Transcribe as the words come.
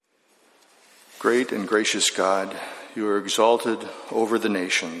Great and gracious God, you are exalted over the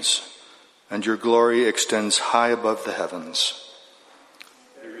nations, and your glory extends high above the heavens.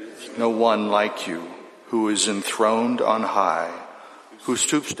 There is no one like you, who is enthroned on high, who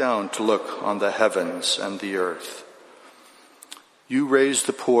stoops down to look on the heavens and the earth. You raise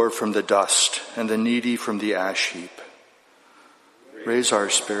the poor from the dust and the needy from the ash heap. Raise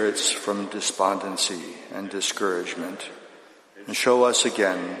our spirits from despondency and discouragement, and show us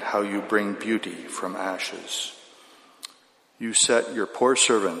again how you bring beauty from ashes. You set your poor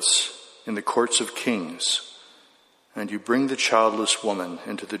servants in the courts of kings, and you bring the childless woman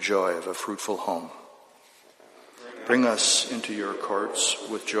into the joy of a fruitful home. Bring us into your courts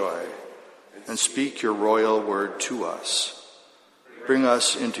with joy, and speak your royal word to us. Bring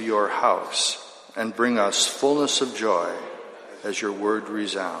us into your house, and bring us fullness of joy as your word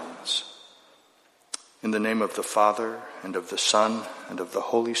resounds. In the name of the Father, and of the Son, and of the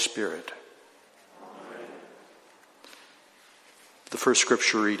Holy Spirit. Amen. The first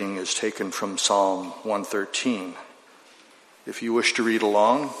scripture reading is taken from Psalm 113. If you wish to read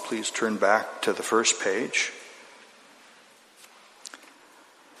along, please turn back to the first page.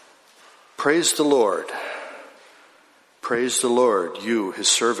 Praise the Lord. Praise the Lord, you, his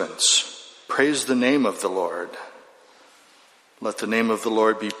servants. Praise the name of the Lord. Let the name of the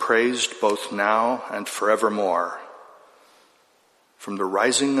Lord be praised both now and forevermore. From the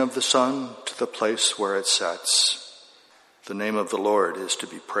rising of the sun to the place where it sets, the name of the Lord is to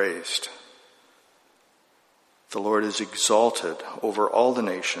be praised. The Lord is exalted over all the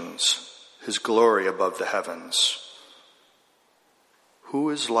nations, his glory above the heavens. Who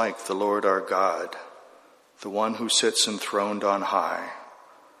is like the Lord our God, the one who sits enthroned on high,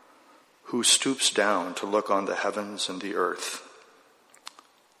 who stoops down to look on the heavens and the earth?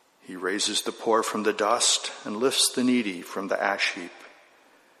 He raises the poor from the dust and lifts the needy from the ash heap.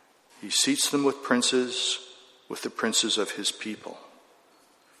 He seats them with the princes of his people.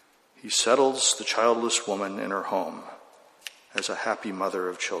 He settles the childless woman in her home as a happy mother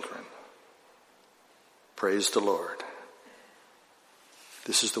of children. Praise the Lord.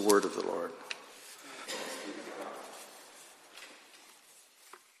 This is the word of the Lord.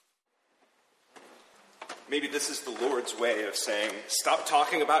 Maybe this is the Lord's way of saying, stop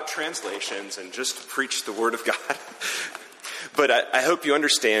talking about translations and just preach the word of God. But I hope you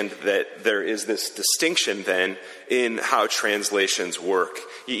understand that there is this distinction then in how translations work.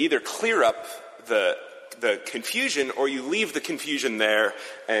 You either clear up the confusion or you leave the confusion there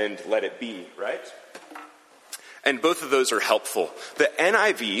and let it be, right? And both of those are helpful. The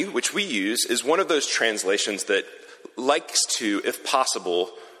NIV, which we use, is one of those translations that likes to, if possible,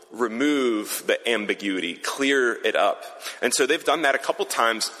 remove the ambiguity, clear it up. And so they've done that a couple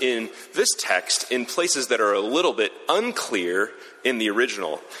times in this text in places that are a little bit unclear in the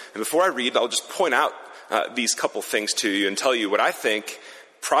original. And before I read, I'll just point out these couple things to you and tell you what I think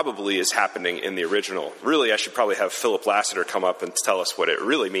probably is happening in the original. Really, I should probably have Philip Lassiter come up and tell us what it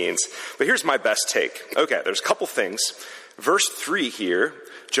really means. But here's my best take. Okay, there's a couple things. Verse 3 here,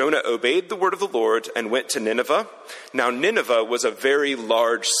 Jonah obeyed the word of the Lord and went to Nineveh. Now Nineveh was a very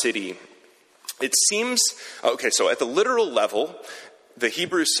large city. It seems, so at the literal level, the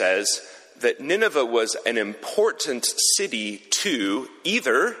Hebrew says that Nineveh was an important city to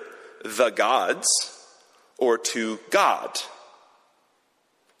either the gods or to God.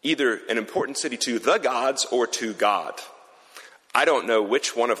 Either an important city to the gods or to God. I don't know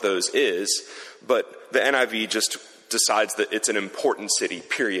which one of those is, but the NIV just decides that it's an important city,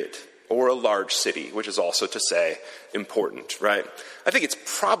 period, or a large city, which is also to say important, right? I think it's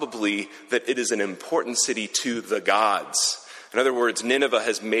probably that it is an important city to the gods. In other words, Nineveh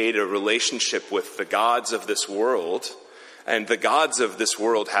has made a relationship with the gods of this world, and the gods of this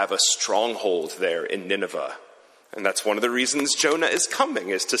world have a stronghold there in Nineveh. And that's one of the reasons Jonah is coming,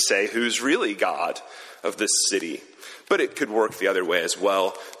 is to say who's really God of this city. But it could work the other way as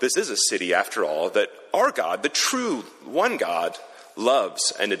well. This is a city, after all, that our God, the true one God,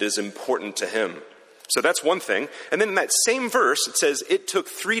 loves, and it is important to him. So that's one thing. And then in that same verse, it says, it took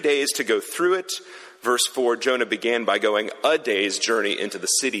 3 days to go through it. Verse 4, Jonah began by going a day's journey into the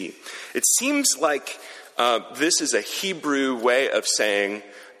city. It seems like this is a Hebrew way of saying,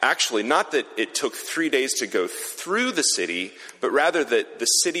 actually, not that it took 3 days to go through the city, but rather that the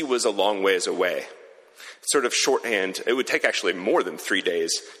city was a long ways away. Sort of shorthand, it would take actually more than 3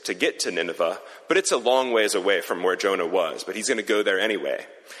 days to get to Nineveh, but it's a long ways away from where Jonah was, but he's going to go there anyway.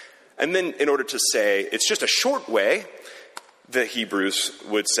 And then in order to say it's just a short way, the Hebrews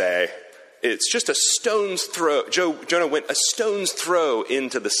would say it's just a stone's throw. Jonah went a stone's throw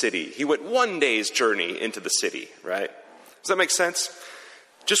into the city. He went 1 day's journey into the city, right? Does that make sense?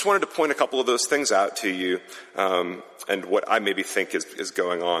 Just wanted to point a couple of those things out to you and what I maybe think is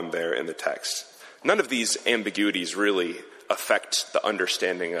going on there in the text. None of these ambiguities really affect the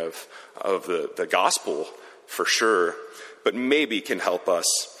understanding of the gospel for sure, but maybe can help us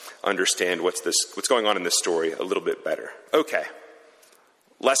understand what's going on in this story a little bit better. Okay,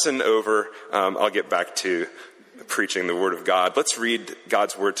 lesson over. I'll get back to preaching the Word of God. Let's read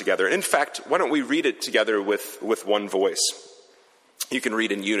God's Word together. In fact, why don't we read it together with one voice? You can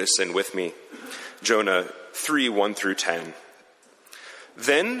read in unison with me. Jonah 3, 1 through 10.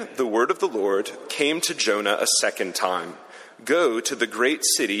 Then the word of the Lord came to Jonah a second time. Go to the great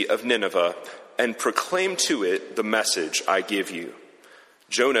city of Nineveh and proclaim to it the message I give you.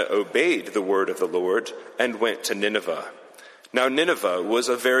 Jonah obeyed the word of the Lord and went to Nineveh. Now Nineveh was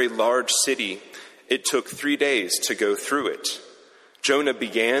a very large city. It took 3 days to go through it. Jonah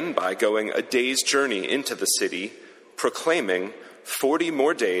began by going a day's journey into the city, proclaiming, 40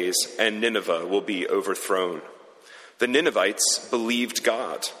 more days and Nineveh will be overthrown. The Ninevites believed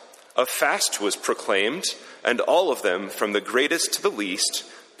God. A fast was proclaimed, and all of them, from the greatest to the least,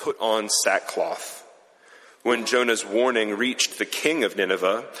 put on sackcloth. When Jonah's warning reached the king of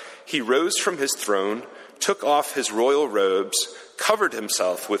Nineveh, he rose from his throne, took off his royal robes, covered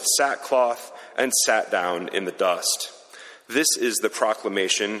himself with sackcloth, and sat down in the dust. This is the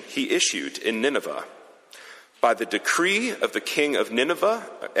proclamation he issued in Nineveh. By the decree of the king of Nineveh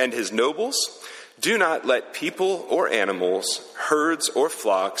and his nobles, do not let people or animals, herds or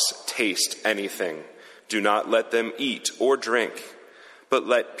flocks taste anything. Do not let them eat or drink, but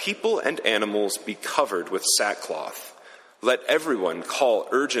let people and animals be covered with sackcloth. Let everyone call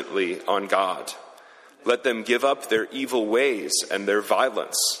urgently on God. Let them give up their evil ways and their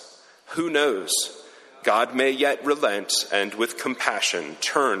violence. Who knows? God may yet relent and with compassion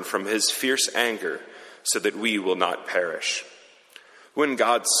turn from his fierce anger, so that we will not perish. When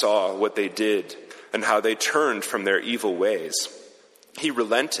God saw what they did and how they turned from their evil ways, he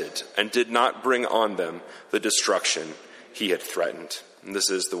relented and did not bring on them the destruction he had threatened. And this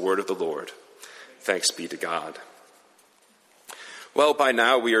is the word of the Lord. Thanks be to God. Well, by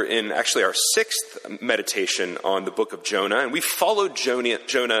now we are in actually our sixth meditation on the book of Jonah, and we followed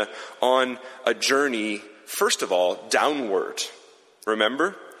Jonah on a journey, first of all, downward.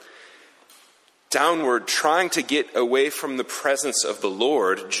 Remember? Downward, trying to get away from the presence of the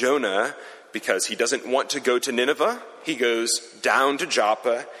Lord. Jonah, because he doesn't want to go to Nineveh, he goes down to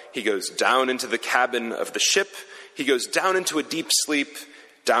Joppa, he goes down into the cabin of the ship, he goes down into a deep sleep,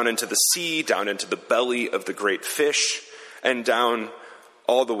 down into the sea, down into the belly of the great fish, and down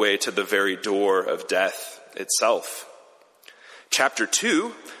all the way to the very door of death itself. Chapter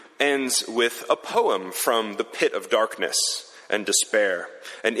 2 ends with a poem from the pit of darkness and despair.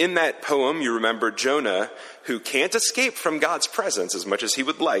 And in that poem, you remember Jonah, who can't escape from God's presence as much as he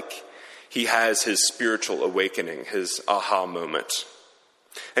would like. He has his spiritual awakening, his aha moment.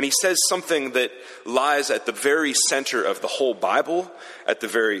 And he says something that lies at the very center of the whole Bible, at the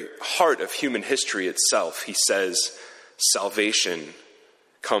very heart of human history itself. He says, salvation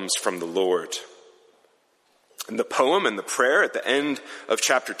comes from the Lord. And the poem and the prayer at the end of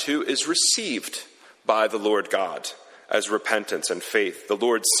chapter 2 is received by the Lord God as repentance and faith. The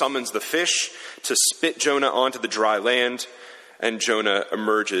Lord summons the fish to spit Jonah onto the dry land, and Jonah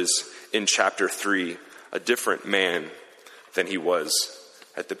emerges in chapter 3 a different man than he was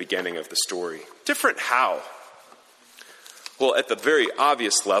at the beginning of the story. Different how? Well, at the very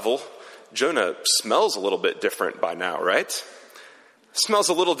obvious level, Jonah smells a little bit different by now, right? Smells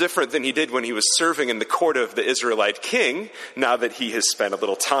a little different than he did when he was serving in the court of the Israelite king, now that he has spent a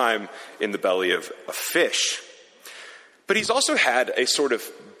little time in the belly of a fish. But he's also had a sort of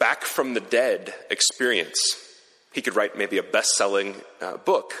back from the dead experience. He could write maybe a best-selling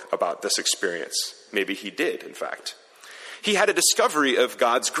book about this experience. Maybe he did, in fact. He had a discovery of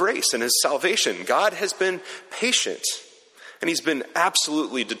God's grace and his salvation. God has been patient, and he's been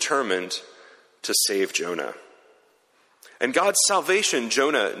absolutely determined to save Jonah. And God's salvation,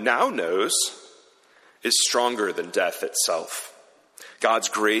 Jonah now knows, is stronger than death itself. God's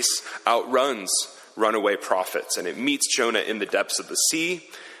grace outruns runaway prophets, and it meets Jonah in the depths of the sea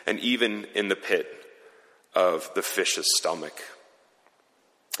and even in the pit of the fish's stomach.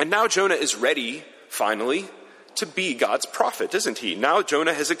 And now Jonah is ready, finally, to be God's prophet, isn't he? Now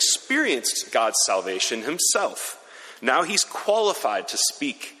Jonah has experienced God's salvation himself. Now he's qualified to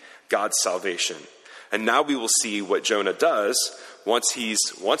speak God's salvation. And now we will see what Jonah does once he's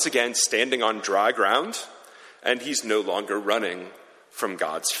once again standing on dry ground and he's no longer running from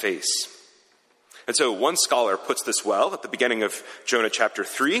God's face. And so one scholar puts this well at the beginning of Jonah chapter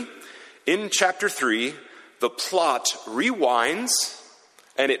 3. In chapter 3, the plot rewinds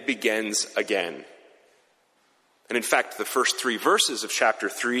and it begins again. And in fact, the first 3 verses of chapter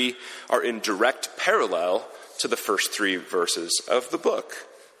 3 are in direct parallel to the first 3 verses of the book.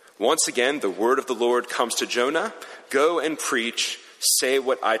 Once again, the word of the Lord comes to Jonah, "Go and preach, say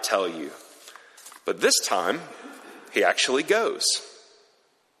what I tell you." But this time, he actually goes.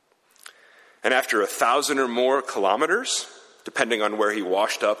 And after 1,000 or more kilometers, depending on where he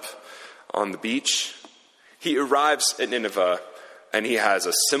washed up on the beach, he arrives at Nineveh, and he has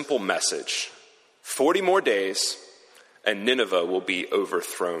a simple message. 40 more days, and Nineveh will be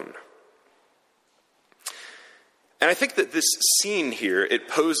overthrown. And I think that this scene here, it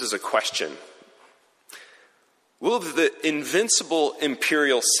poses a question. Will the invincible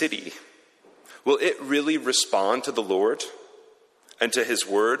imperial city, will it really respond to the Lord and to his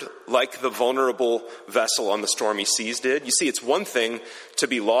word like the vulnerable vessel on the stormy seas did? You see, it's one thing to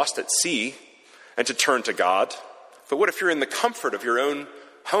be lost at sea and to turn to God. But what if you're in the comfort of your own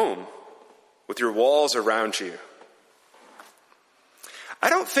home with your walls around you? I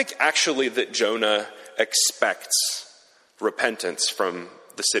don't think actually that Jonah expects repentance from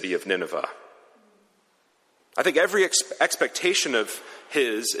the city of Nineveh. I think every expectation of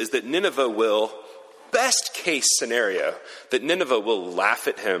his is that Nineveh will, best case scenario, that Nineveh will laugh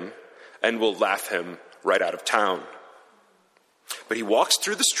at him and will laugh him right out of town. But he walks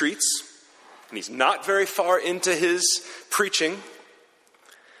through the streets, and he's not very far into his preaching,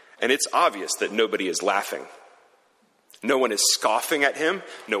 and it's obvious that nobody is laughing. No one is scoffing at him.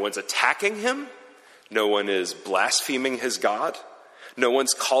 No one's attacking him. No one is blaspheming his God. No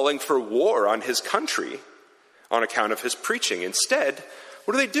one's calling for war on his country on account of his preaching. Instead,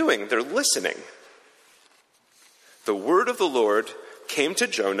 what are they doing? They're listening. The word of the Lord came to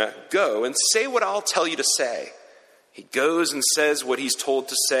Jonah, "Go and say what I'll tell you to say." He goes and says what he's told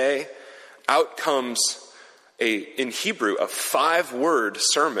to say. Out comes, in Hebrew, a 5-word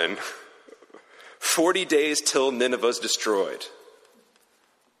sermon. 40 days till Nineveh's destroyed.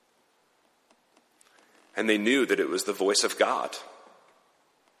 And they knew that it was the voice of God.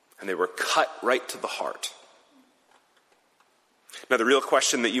 And they were cut right to the heart. Now, the real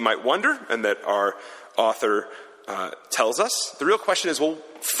question that you might wonder, and that our author tells us, the real question is, well,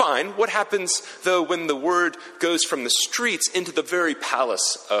 fine, what happens, though, when the word goes from the streets into the very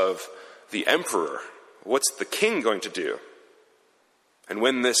palace of the emperor? What's the king going to do? And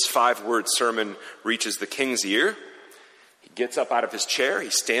when this 5-word sermon reaches the king's ear, he gets up out of his chair, he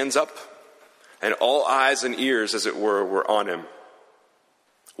stands up, and all eyes and ears, as it were on him.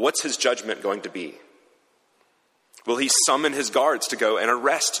 What's his judgment going to be? Will he summon his guards to go and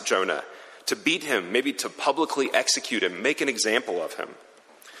arrest Jonah, to beat him, maybe to publicly execute him, make an example of him?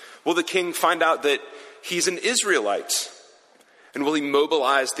 Will the king find out that he's an Israelite? And will he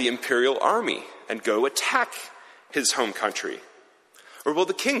mobilize the imperial army and go attack his home country? Or will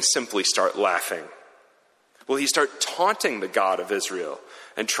the king simply start laughing? Will he start taunting the God of Israel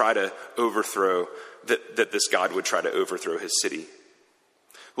and try to overthrow, that this God would try to overthrow his city?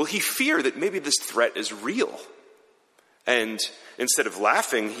 Will he fear that maybe this threat is real? And instead of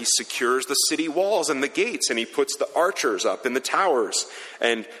laughing, he secures the city walls and the gates, and he puts the archers up in the towers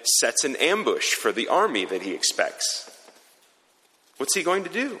and sets an ambush for the army that he expects. What's he going to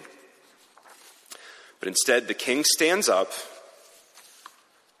do? But instead, the king stands up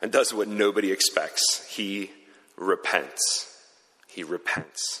and does what nobody expects. He repents. He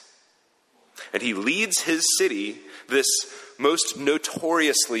repents. And he leads his city, this most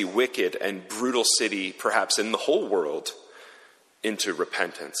notoriously wicked and brutal city, perhaps in the whole world, into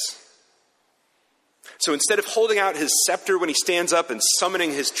repentance. So instead of holding out his scepter when he stands up and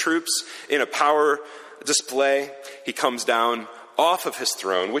summoning his troops in a power display, he comes down off of his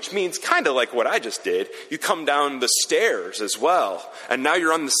throne, which means kind of like what I just did. You come down the stairs as well, and now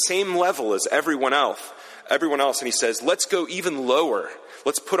you're on the same level as everyone else. And he says, let's go even lower.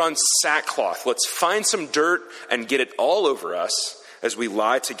 Let's put on sackcloth. Let's find some dirt and get it all over us as we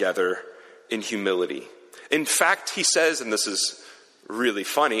lie together in humility. In fact, he says, and this is really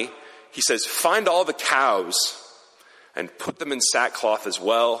funny, he says, find all the cows and put them in sackcloth as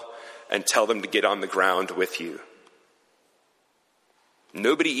well and tell them to get on the ground with you.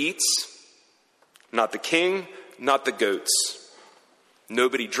 Nobody eats, not the king, not the goats.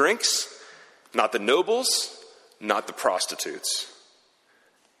 Nobody drinks, not the nobles, not the prostitutes.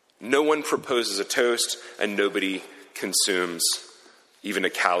 No one proposes a toast, and nobody consumes even a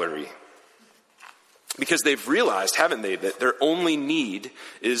calorie. Because they've realized, haven't they, that their only need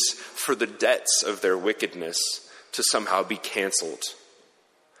is for the debts of their wickedness to somehow be canceled,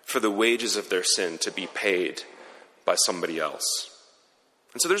 for the wages of their sin to be paid by somebody else.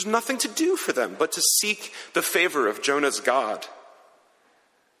 And so there's nothing to do for them but to seek the favor of Jonah's God.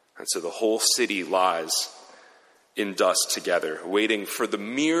 And so the whole city lies in dust together, waiting for the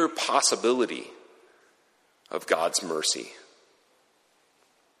mere possibility of God's mercy.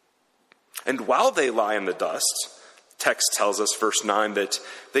 And while they lie in the dust, text tells us, verse 9, that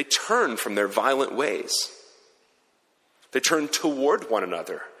they turn from their violent ways. They turn toward one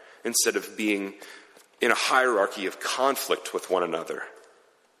another instead of being in a hierarchy of conflict with one another.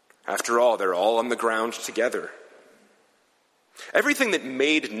 After all, they're all on the ground together. Everything that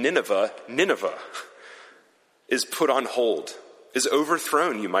made Nineveh, Nineveh, is put on hold, is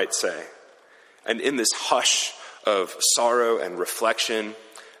overthrown, you might say. And in this hush of sorrow and reflection,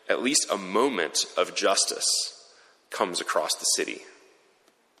 at least a moment of justice comes across the city.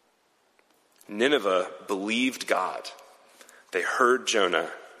 Nineveh believed God. They heard Jonah,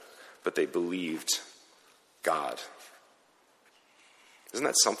 but they believed God. Isn't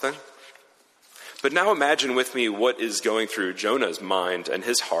that something? But now imagine with me what is going through Jonah's mind and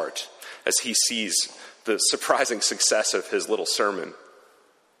his heart as he sees the surprising success of his little sermon.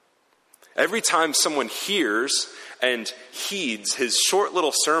 Every time someone hears and heeds his short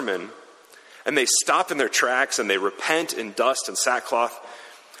little sermon, and they stop in their tracks and they repent in dust and sackcloth,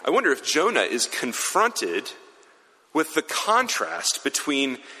 I wonder if Jonah is confronted with the contrast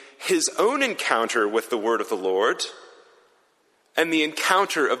between his own encounter with the word of the Lord and the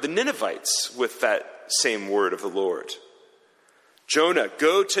encounter of the Ninevites with that same word of the Lord. Jonah,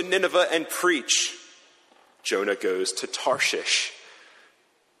 go to Nineveh and preach. Jonah goes to Tarshish,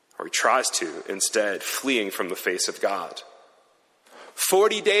 or he tries to instead, fleeing from the face of God.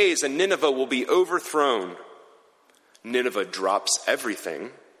 40 days and Nineveh will be overthrown. Nineveh drops everything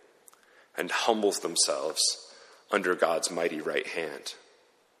and humbles themselves under God's mighty right hand.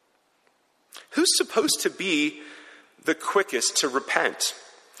 Who's supposed to be the quickest to repent?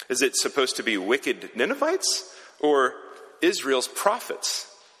 Is it supposed to be wicked Ninevites or Israel's prophets?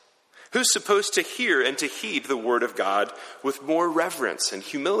 Who's supposed to hear and to heed the word of God with more reverence and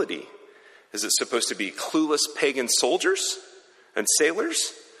humility? Is it supposed to be clueless pagan soldiers and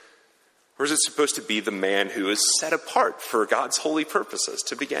sailors? Or is it supposed to be the man who is set apart for God's holy purposes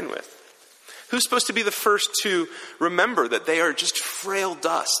to begin with? Who's supposed to be the first to remember that they are just frail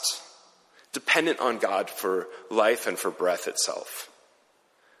dust, dependent on God for life and for breath itself?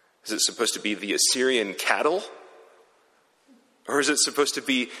 Is it supposed to be the Assyrian cattle? Or is it supposed to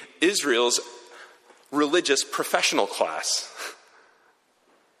be Israel's religious professional class?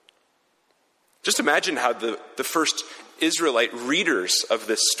 Just imagine how the first Israelite readers of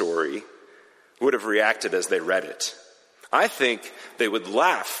this story would have reacted as they read it. I think they would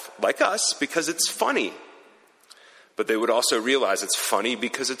laugh, like us, because it's funny. But they would also realize it's funny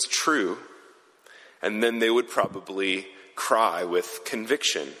because it's true. And then they would probably cry with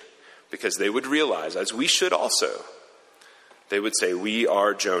conviction, because they would realize, as we should also, they would say, we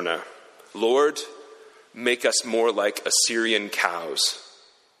are Jonah. Lord, make us more like Assyrian cows.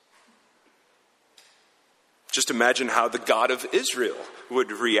 Just imagine how the God of Israel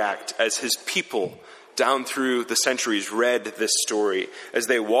would react as his people down through the centuries read this story, as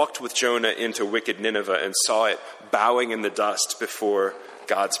they walked with Jonah into wicked Nineveh and saw it bowing in the dust before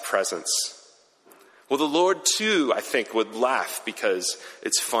God's presence. Well, the Lord too, I think, would laugh because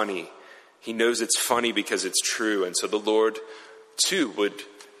it's funny. He knows it's funny because it's true. And so the Lord too would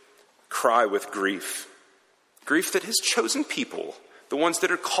cry with grief. Grief that his chosen people, the ones that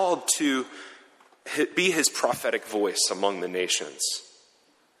are called to be his prophetic voice among the nations,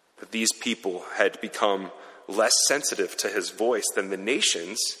 that these people had become less sensitive to his voice than the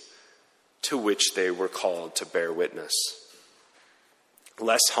nations to which they were called to bear witness.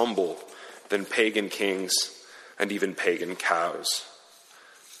 Less humble than pagan kings and even pagan cows.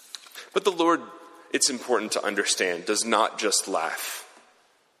 But the Lord, it's important to understand, does not just laugh.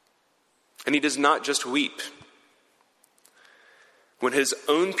 And he does not just weep. When his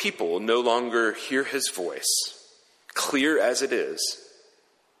own people no longer hear his voice, clear as it is,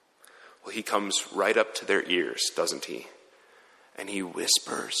 well, he comes right up to their ears, doesn't he? And he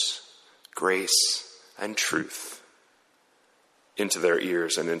whispers grace and truth into their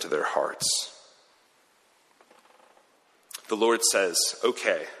ears and into their hearts. The Lord says,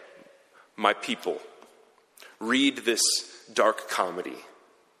 okay, my people, read this dark comedy.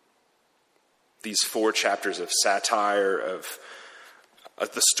 These 4 chapters of satire, of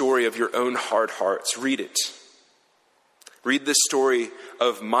the story of your own hard hearts. Read it. Read this story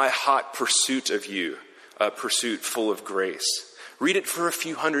of my hot pursuit of you, a pursuit full of grace. Read it for a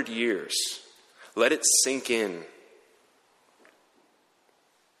few hundred years. Let it sink in.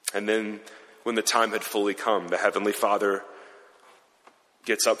 And then when the time had fully come, the Heavenly Father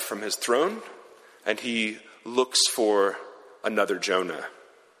gets up from his throne and he looks for another Jonah,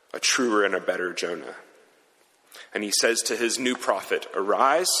 a truer and a better Jonah. And he says to his new prophet,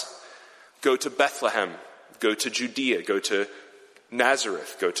 "Arise, go to Bethlehem, go to Judea, go to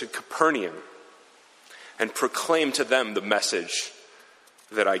Nazareth, go to Capernaum, and proclaim to them the message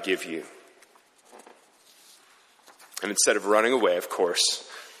that I give you." And instead of running away, of course,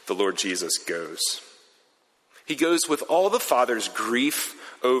 the Lord Jesus goes. He goes with all the Father's grief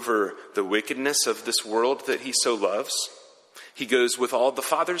over the wickedness of this world that he so loves. He goes with all the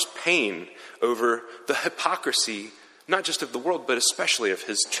Father's pain over the hypocrisy, not just of the world, but especially of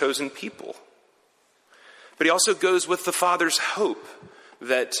his chosen people. But he also goes with the Father's hope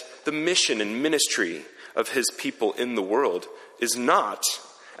that the mission and ministry of his people in the world is not,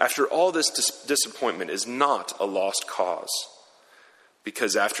 after all this disappointment, is not a lost cause.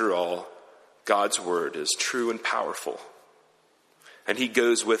 Because after all, God's word is true and powerful. And he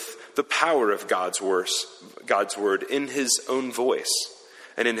goes with the power of God's word in his own voice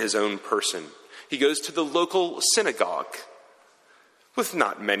and in his own person. He goes to the local synagogue with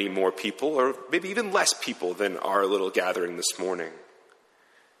not many more people, or maybe even less people than our little gathering this morning.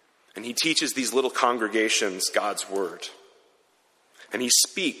 And he teaches these little congregations God's word. And he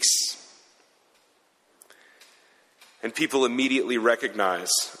speaks. And people immediately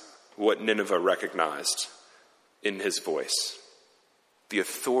recognize what Nineveh recognized in his voice: the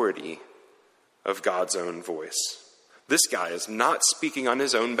authority of God's own voice. This guy is not speaking on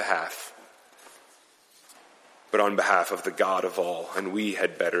his own behalf, but on behalf of the God of all, and we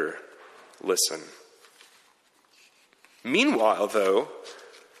had better listen. Meanwhile, though,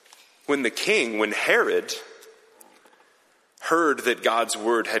 when Herod heard that God's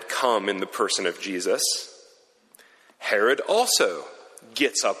word had come in the person of Jesus, Herod also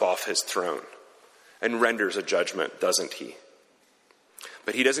gets up off his throne and renders a judgment, doesn't he?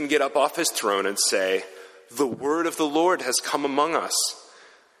 But he doesn't get up off his throne and say, "The word of the Lord has come among us."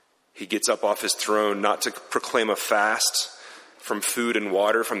 He gets up off his throne not to proclaim a fast from food and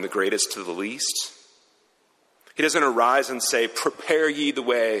water from the greatest to the least. He doesn't arise and say, "Prepare ye the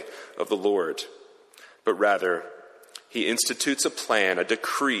way of the Lord," but rather he institutes a plan, a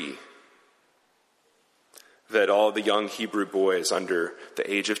decree, that all the young Hebrew boys under the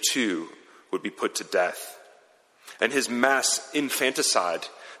age of 2 would be put to death. And his mass infanticide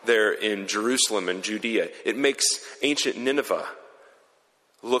there in Jerusalem and Judea, it makes ancient Nineveh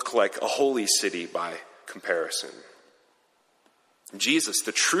look like a holy city by comparison. Jesus,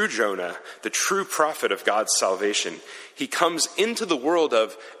 the true Jonah, the true prophet of God's salvation, he comes into the world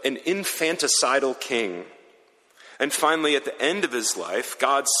of an infanticidal king. And finally, at the end of his life,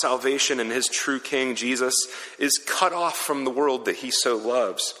 God's salvation and his true king, Jesus, is cut off from the world that he so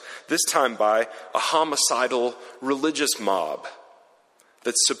loves, this time by a homicidal religious mob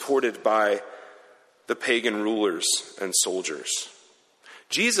that's supported by the pagan rulers and soldiers.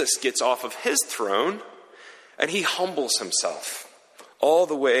 Jesus gets off of his throne and he humbles himself all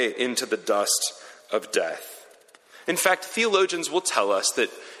the way into the dust of death. In fact, theologians will tell us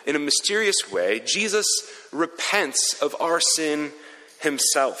that in a mysterious way, Jesus repents of our sin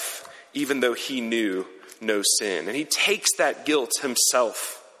himself, even though he knew no sin. And he takes that guilt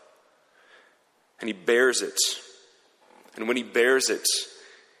himself and he bears it. And when he bears it,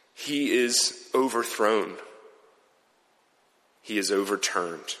 he is overthrown. He is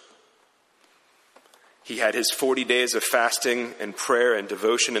overturned. He had his 40 days of fasting and prayer and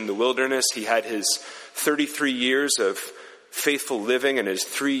devotion in the wilderness. He had his 33 years of faithful living and his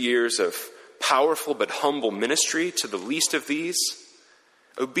 3 years of powerful but humble ministry to the least of these,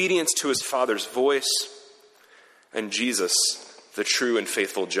 obedience to his Father's voice, and Jesus, the true and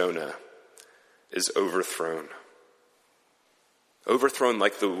faithful Jonah, is overthrown. Overthrown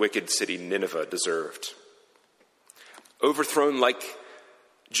like the wicked city Nineveh deserved. Overthrown like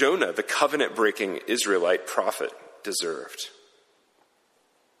Jonah, the covenant-breaking Israelite prophet, deserved.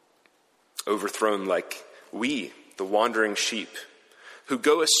 Overthrown like we, the wandering sheep, who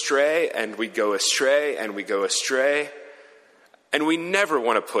go astray and we go astray and we go astray, and we never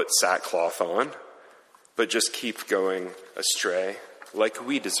want to put sackcloth on, but just keep going astray like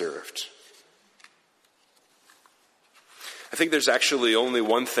we deserved. I think there's actually only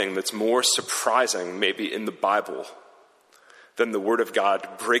one thing that's more surprising, maybe in the Bible, than the word of God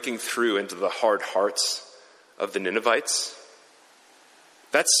breaking through into the hard hearts of the Ninevites.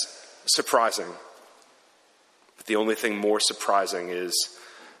 That's surprising. But the only thing more surprising is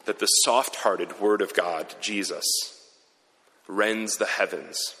that the soft-hearted word of God, Jesus, rends the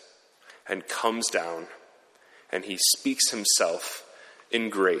heavens and comes down, and he speaks himself in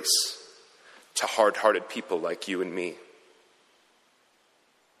grace to hard-hearted people like you and me.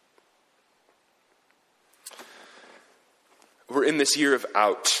 we're in this year of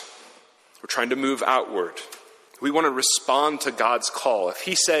out. We're trying to move outward. We want to respond to God's call. If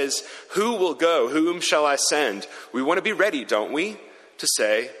he says, who will go? Whom shall I send? We want to be ready, don't we? To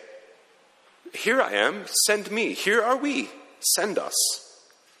say, here I am, send me. Here are we, send us.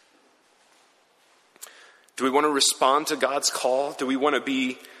 Do we want to respond to God's call? Do we want to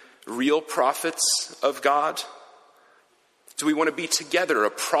be real prophets of God? Do we want to be together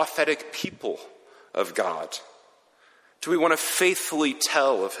a prophetic people of God? Do we want to faithfully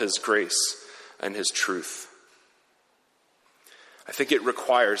tell of his grace and his truth? I think it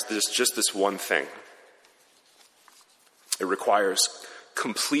requires just this one thing. It requires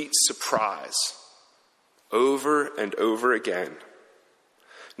complete surprise over and over again.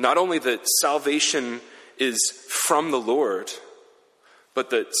 Not only that salvation is from the Lord, but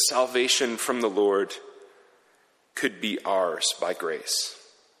that salvation from the Lord could be ours by grace.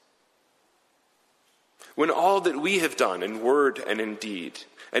 When all that we have done in word and in deed,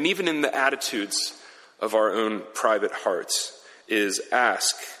 and even in the attitudes of our own private hearts, is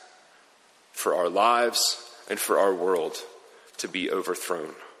ask for our lives and for our world to be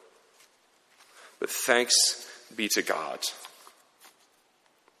overthrown. But thanks be to God.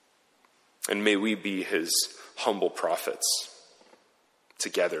 And may we be his humble prophets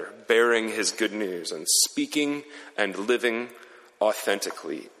together, bearing his good news and speaking and living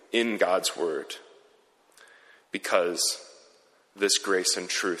authentically in God's word, because this grace and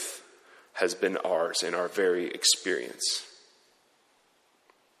truth has been ours in our very experience.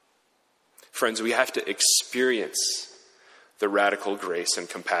 Friends, we have to experience the radical grace and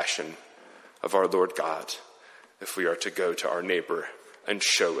compassion of our Lord God if we are to go to our neighbor and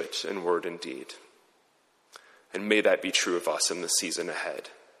show it in word and deed. And may that be true of us in the season ahead.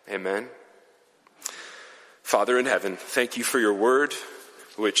 Amen. Father in heaven, thank you for your word,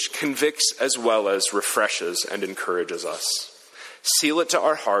 which convicts as well as refreshes and encourages us. Seal it to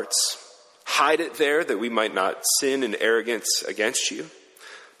our hearts. Hide it there that we might not sin in arrogance against you,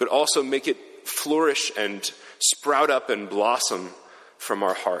 but also make it flourish and sprout up and blossom from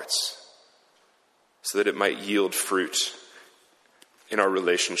our hearts so that it might yield fruit in our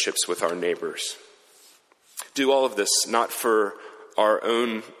relationships with our neighbors. Do all of this not for our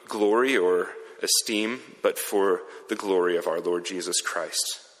own glory or esteem, but for the glory of our Lord Jesus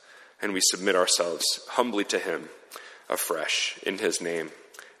Christ. And we submit ourselves humbly to him afresh in his name.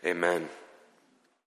 Amen.